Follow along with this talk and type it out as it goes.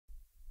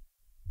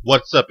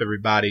What's up,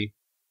 everybody?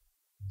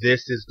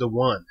 This is the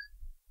one,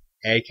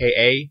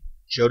 aka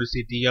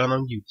Jodeci Dion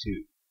on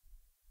YouTube,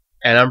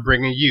 and I'm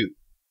bringing you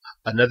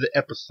another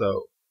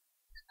episode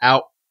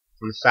out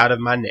from the side of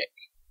my neck.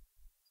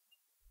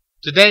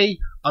 Today,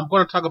 I'm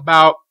going to talk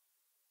about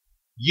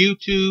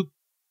YouTube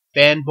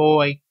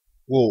Fanboy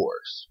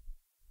Wars.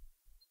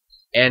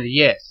 And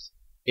yes,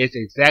 it's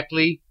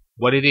exactly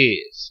what it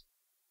is.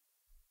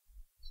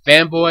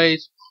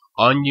 Fanboys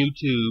on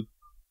YouTube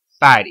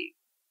fighting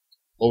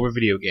over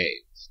video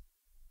games.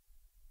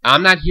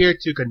 I'm not here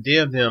to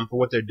condemn them for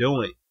what they're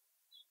doing,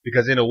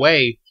 because in a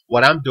way,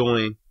 what I'm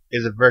doing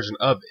is a version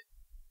of it.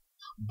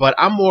 But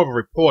I'm more of a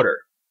reporter.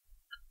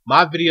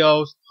 My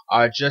videos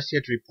are just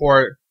here to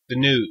report the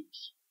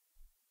news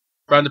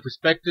from the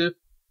perspective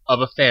of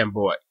a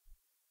fanboy.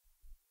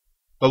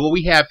 But what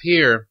we have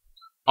here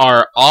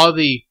are all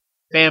the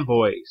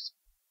fanboys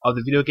of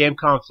the video game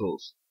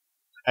consoles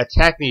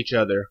attacking each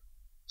other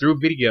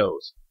through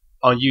videos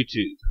on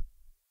YouTube.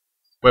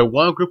 Where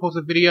one group posts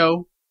a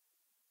video,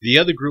 the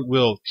other group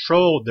will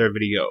troll their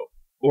video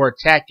or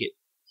attack it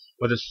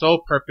with the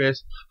sole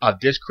purpose of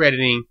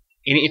discrediting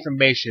any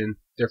information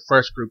their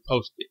first group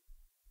posted.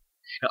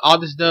 And all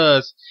this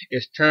does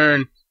is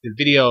turn the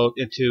video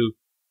into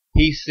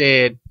he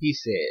said,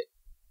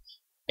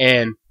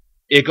 and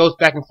it goes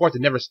back and forth.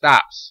 It never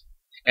stops.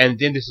 And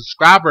then the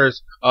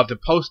subscribers of the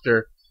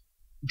poster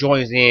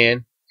joins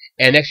in,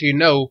 and next thing you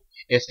know,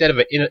 instead of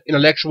an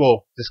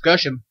intellectual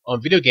discussion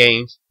on video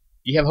games,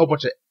 you have a whole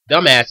bunch of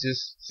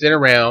dumbasses sitting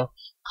around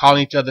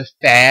calling each other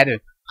fat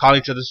and calling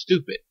each other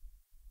stupid.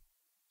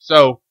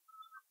 So,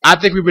 I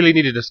think we really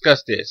need to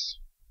discuss this.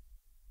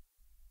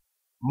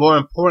 More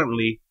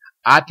importantly,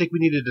 I think we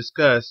need to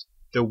discuss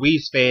the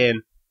Weez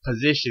fan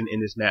position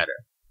in this matter.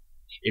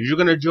 If you're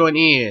going to join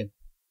in,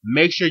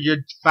 make sure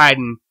you're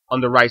fighting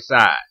on the right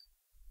side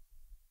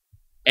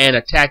and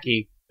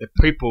attacking the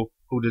people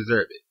who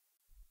deserve it.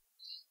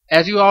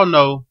 As you all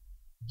know,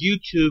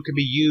 YouTube can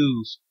be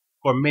used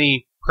for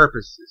many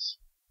purposes.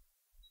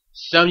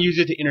 Some use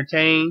it to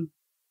entertain,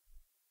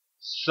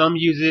 some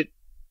use it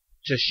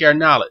to share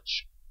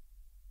knowledge.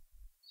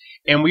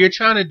 And when you're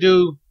trying to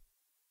do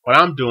what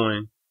I'm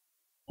doing,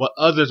 what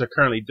others are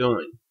currently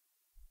doing,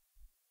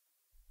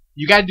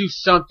 you gotta do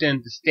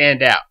something to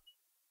stand out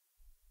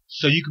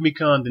so you can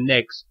become the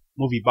next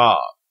Movie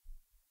Bob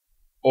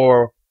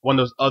or one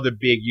of those other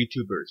big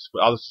YouTubers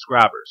with all the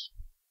subscribers.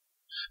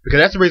 Because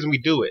that's the reason we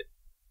do it,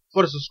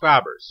 for the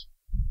subscribers.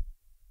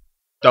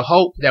 The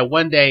hope that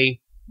one day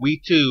we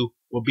too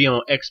will be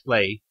on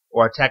X-Play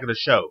or Attack of the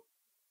Show.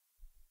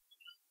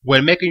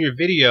 When making your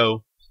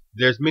video,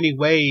 there's many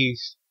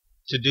ways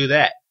to do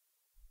that.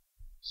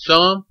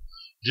 Some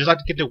just like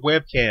to get their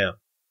webcam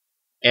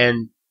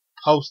and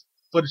post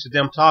footage of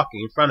them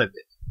talking in front of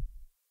it.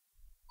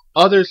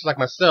 Others, like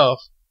myself,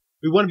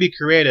 we want to be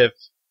creative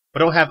but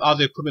don't have all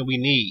the equipment we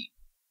need.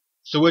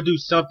 So we'll do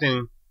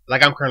something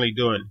like I'm currently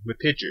doing with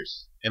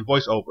pictures and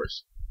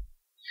voiceovers.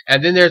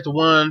 And then there's the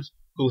ones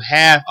who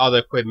have all the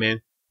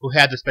equipment, who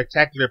have the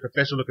spectacular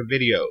professional looking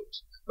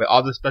videos with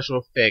all the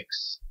special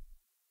effects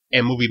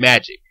and movie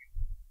magic.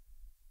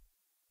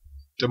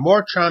 The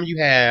more charm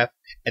you have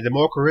and the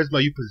more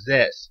charisma you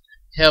possess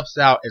helps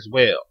out as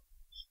well.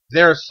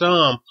 There are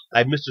some,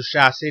 like Mr.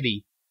 Shy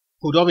City,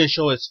 who don't even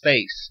show his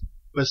face,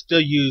 but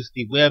still use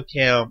the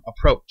webcam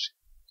approach.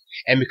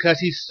 And because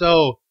he's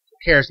so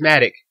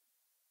charismatic,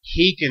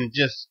 he can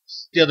just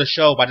steal the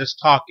show by just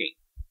talking.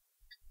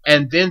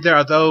 And then there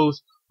are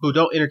those who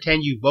don't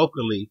entertain you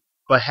vocally,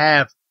 but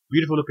have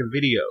beautiful looking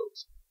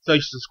videos. So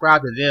you should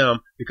subscribe to them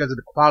because of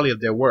the quality of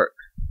their work.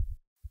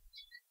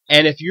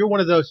 And if you're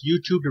one of those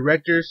YouTube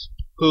directors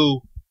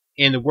who,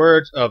 in the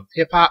words of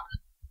hip hop,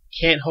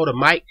 can't hold a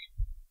mic,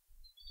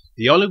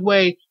 the only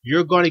way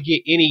you're going to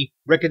get any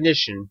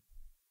recognition,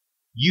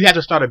 you have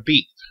to start a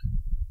beef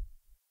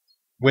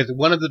with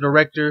one of the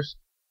directors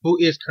who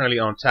is currently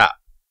on top,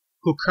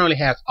 who currently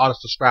has all the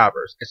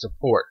subscribers and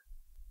support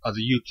of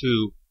the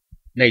YouTube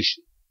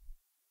nation.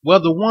 Well,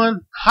 the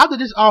one, how did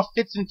this all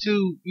fits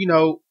into,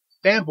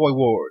 Fanboy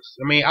Wars?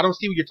 I mean, I don't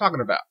see what you're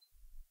talking about.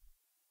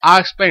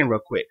 I'll explain real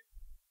quick.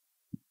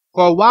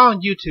 For a while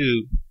on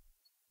YouTube,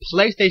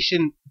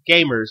 PlayStation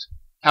gamers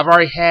have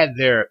already had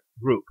their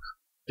group,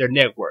 their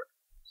network.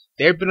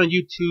 They've been on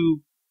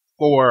YouTube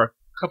for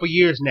a couple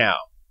years now,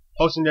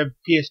 posting their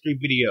PS3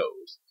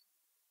 videos,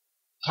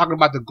 talking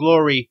about the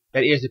glory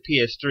that is the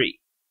PS3.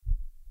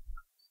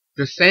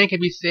 The same can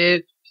be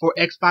said for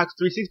Xbox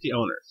 360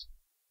 owners.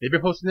 They've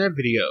been posting their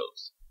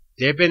videos.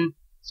 They've been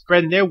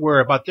spreading their word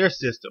about their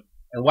system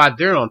and why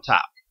they're on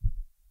top.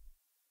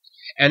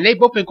 And they've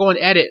both been going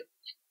at it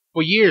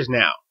for years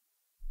now.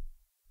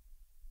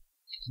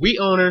 We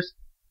owners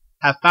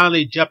have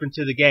finally jumped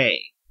into the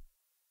game,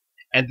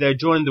 and they're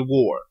joining the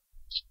war.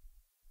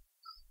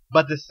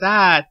 But the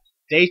side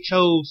they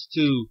chose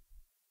to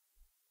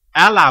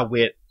ally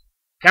with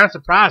kind of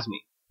surprised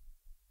me.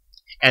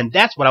 And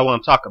that's what I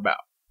want to talk about.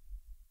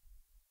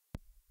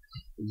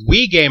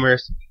 We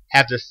gamers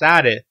have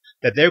decided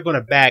that they're going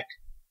to back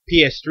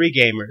PS3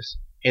 gamers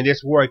in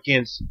this war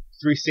against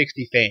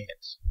 360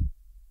 fans.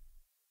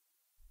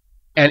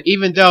 And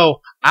even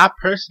though I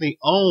personally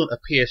own a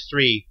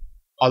PS3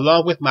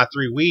 along with my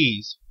 3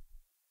 Wiis,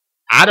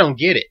 I don't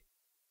get it.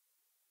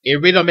 It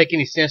really don't make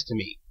any sense to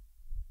me.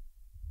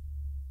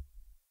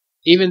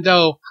 Even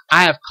though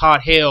I have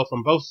caught hell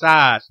from both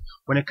sides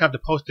when it comes to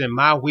posting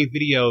my Wii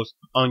videos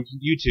on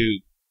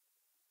YouTube,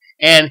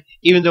 and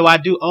even though I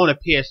do own a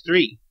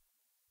PS3,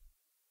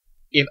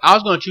 if I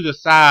was going to choose a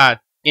side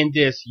in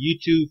this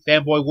YouTube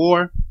fanboy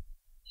war,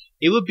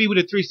 it would be with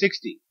a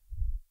 360.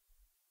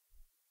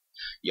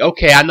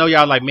 Okay, I know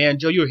y'all like, man,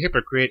 Joe, you're a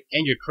hypocrite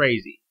and you're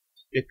crazy.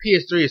 The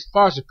PS3 is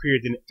far superior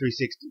than the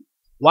 360.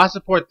 Why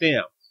support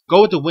them?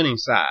 Go with the winning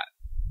side.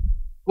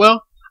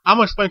 Well, I'm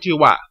going to explain to you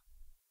why.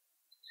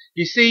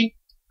 You see,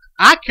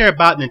 I care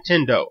about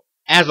Nintendo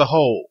as a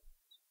whole.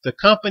 The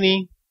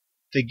company,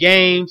 the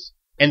games,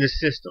 and the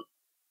system.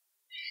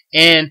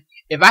 And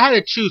if I had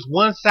to choose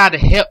one side to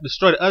help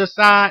destroy the other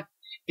side,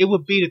 it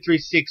would be the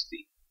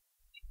 360.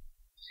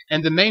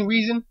 And the main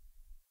reason,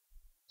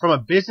 from a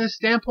business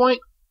standpoint,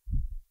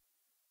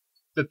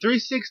 the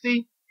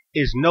 360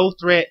 is no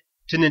threat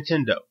to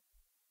Nintendo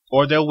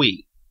or their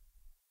Wii.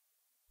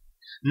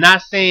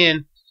 Not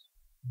saying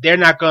they're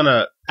not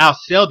gonna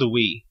outsell the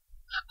Wii.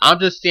 I'm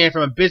just saying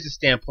from a business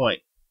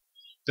standpoint,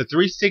 the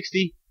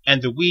 360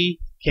 and the Wii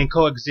can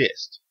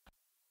coexist.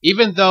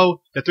 Even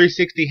though the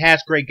 360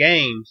 has great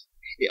games,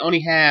 it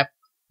only have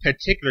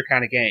particular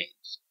kind of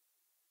games.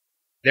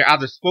 They're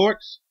either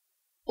sports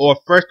or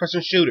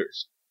first-person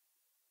shooters.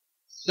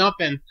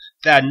 Something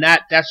that are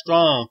not that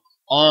strong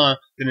on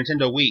the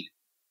Nintendo Wii.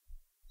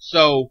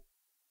 So,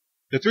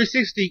 the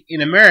 360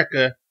 in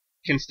America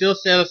can still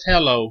sell its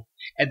Hello,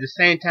 at the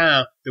same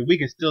time the Wii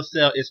can still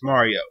sell its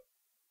Mario.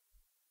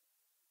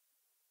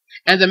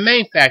 And the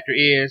main factor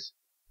is,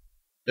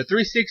 the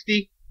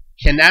 360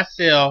 cannot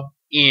sell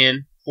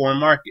in foreign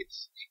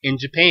markets. In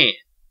Japan,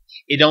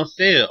 it don't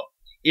sell.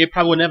 It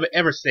probably will never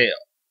ever sell.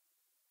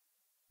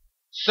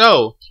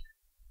 So,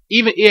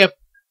 even if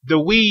the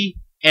Wii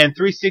and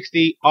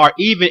 360 are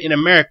even in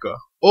America,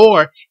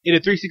 or if the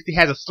 360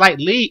 has a slight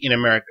lead in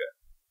America,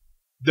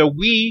 the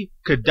Wii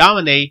could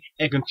dominate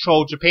and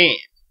control Japan,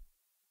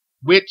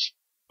 which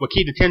will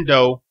keep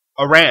Nintendo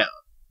around.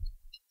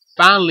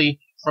 Finally,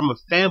 from a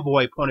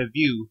fanboy point of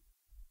view,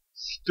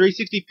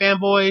 360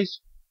 fanboys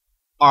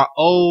are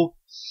old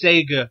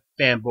Sega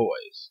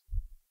fanboys.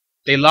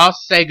 They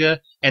lost Sega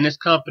and this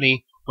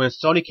company when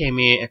Sony came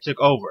in and took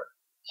over.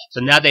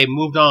 So now they've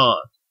moved on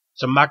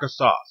to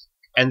Microsoft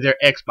and their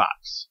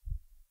Xbox.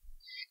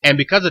 And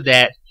because of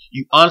that,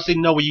 you honestly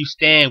know where you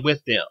stand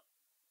with them.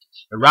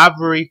 The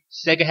rivalry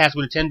Sega has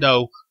with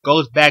Nintendo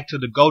goes back to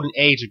the golden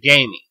age of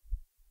gaming.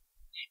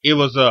 It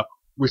was a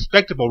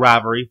respectable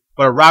rivalry,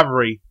 but a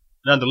rivalry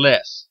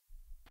nonetheless.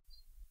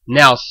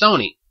 Now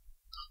Sony,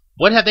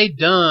 what have they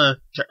done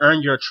to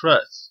earn your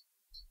trust,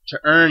 to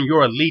earn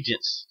your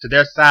allegiance to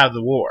their side of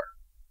the war?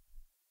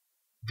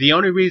 The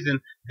only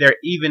reason there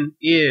even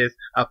is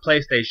a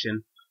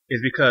PlayStation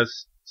is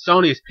because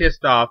Sony is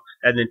pissed off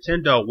that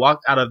Nintendo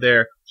walked out of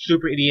their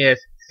Super NES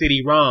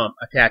CD-ROM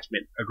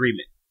attachment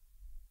agreement.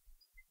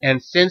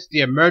 And since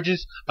the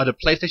emergence of the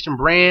PlayStation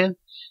brand,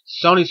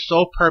 Sony's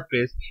sole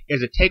purpose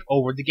is to take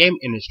over the game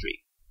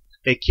industry.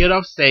 They killed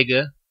off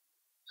Sega,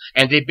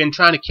 and they've been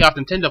trying to kill off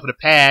Nintendo for the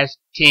past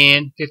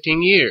 10,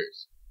 15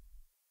 years.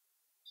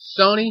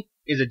 Sony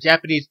is a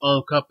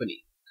Japanese-owned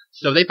company,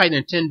 so they fight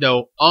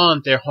Nintendo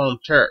on their home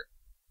turf.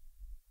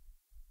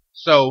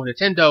 So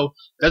Nintendo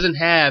doesn't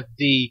have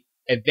the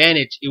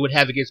advantage it would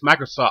have against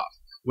Microsoft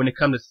when it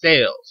comes to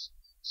sales.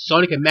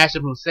 Sony can match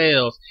up on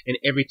sales in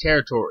every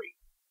territory.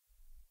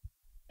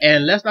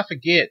 And let's not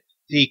forget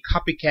the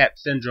copycat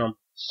syndrome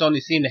Sony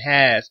seems to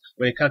have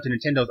when it comes to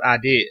Nintendo's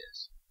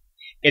ideas.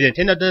 If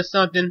Nintendo does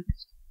something,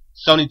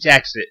 Sony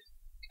jacks it,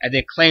 and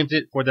then claims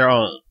it for their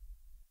own.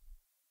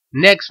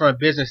 Next, from a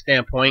business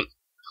standpoint,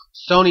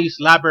 Sony's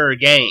library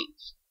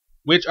games,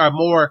 which are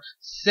more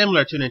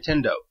similar to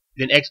Nintendo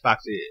than Xbox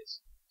is.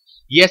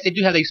 Yes, they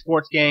do have these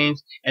sports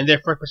games and their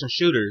first-person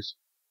shooters,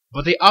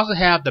 but they also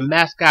have the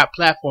mascot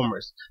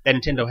platformers that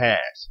Nintendo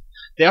has.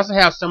 They also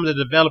have some of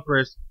the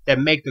developers that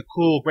make the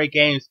cool, great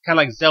games, kind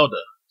of like Zelda.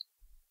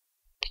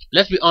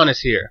 Let's be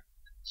honest here.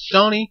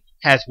 Sony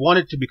has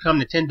wanted to become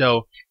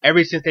Nintendo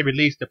ever since they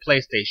released the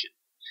PlayStation.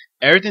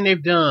 Everything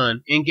they've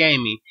done in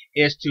gaming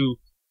is to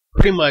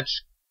pretty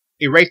much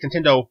erase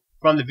Nintendo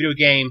from the video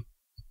game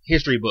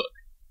history book.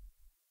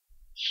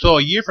 So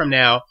a year from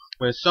now,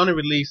 when Sony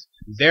released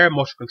their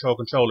motion control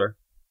controller,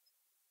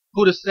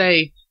 who to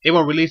say they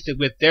won't release it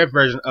with their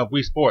version of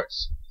Wii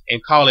Sports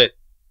and call it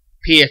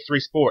PS3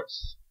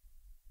 Sports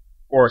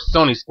or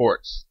Sony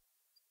Sports?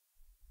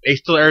 They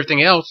steal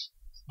everything else.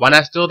 Why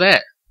not steal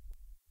that?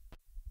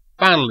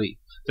 Finally,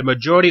 the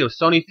majority of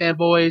Sony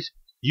fanboys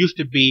used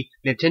to be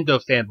Nintendo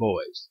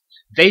fanboys.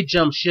 They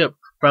jumped ship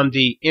from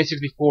the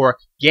N64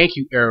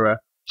 GameCube era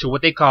to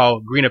what they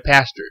call greener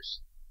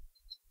pastures.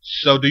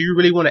 So do you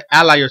really want to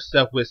ally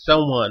yourself with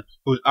someone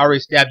who's already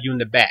stabbed you in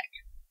the back?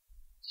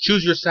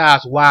 Choose your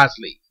sides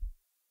wisely.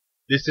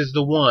 This is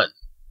the one.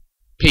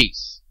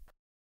 Peace.